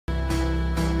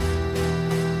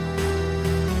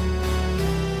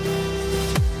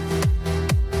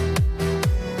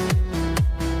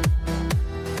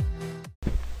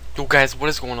Guys, what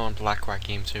is going on? Black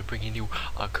Games here, bringing you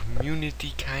a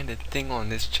community kind of thing on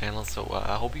this channel. So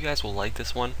I hope you guys will like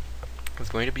this one. It's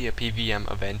going to be a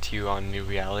PVM event here on New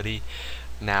Reality.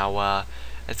 Now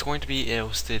it's going to be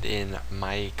hosted in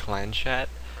my clan chat,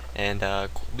 and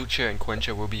Lucha and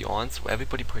Quencha will be on, so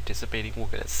everybody participating will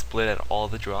get a split at all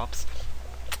the drops.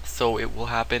 So it will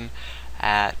happen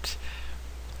at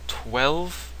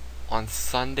 12 on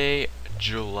Sunday,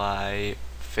 July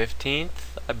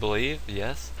 15th, I believe.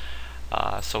 Yes.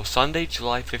 So Sunday,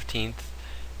 July 15th,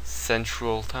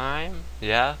 Central Time.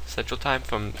 Yeah, Central Time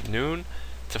from noon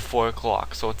to 4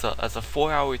 o'clock. So it's a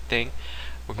 4-hour thing.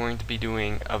 We're going to be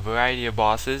doing a variety of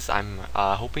bosses. I'm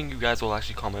hoping you guys will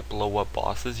actually comment below what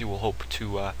bosses you will hope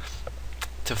to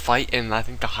fight, and I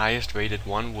think the highest rated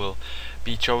one will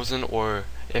be chosen, or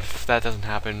if that doesn't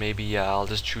happen, maybe I'll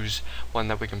just choose one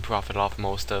that we can profit off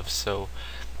most of. So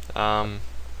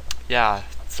yeah,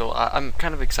 so I'm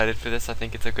kind of excited for this. I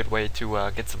think it's a good way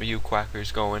to get some of you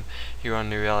quackers going here on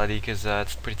New Reality, because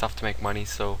it's pretty tough to make money.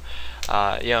 So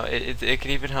yeah, it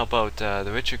can even help out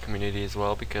the richer community as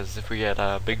well, because if we get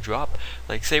a big drop,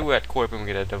 like say we're at Corp and we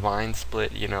get a divine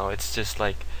split, you know, it's just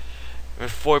like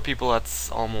with 4 people,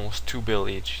 that's almost 2 bill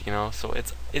each, you know. So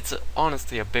it's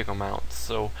honestly a big amount.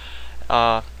 So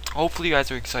hopefully you guys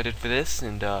are excited for this,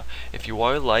 and if you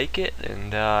are, like it,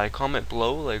 and comment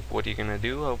below like what are you gonna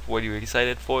do, what are you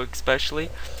excited for especially.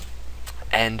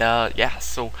 And yeah,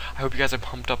 so I hope you guys are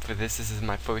pumped up for this. This is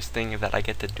my first thing that I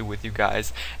get to do with you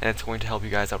guys, and it's going to help you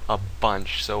guys out a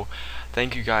bunch. So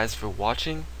thank you guys for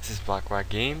watching. This is Black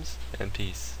Games, and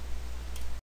peace.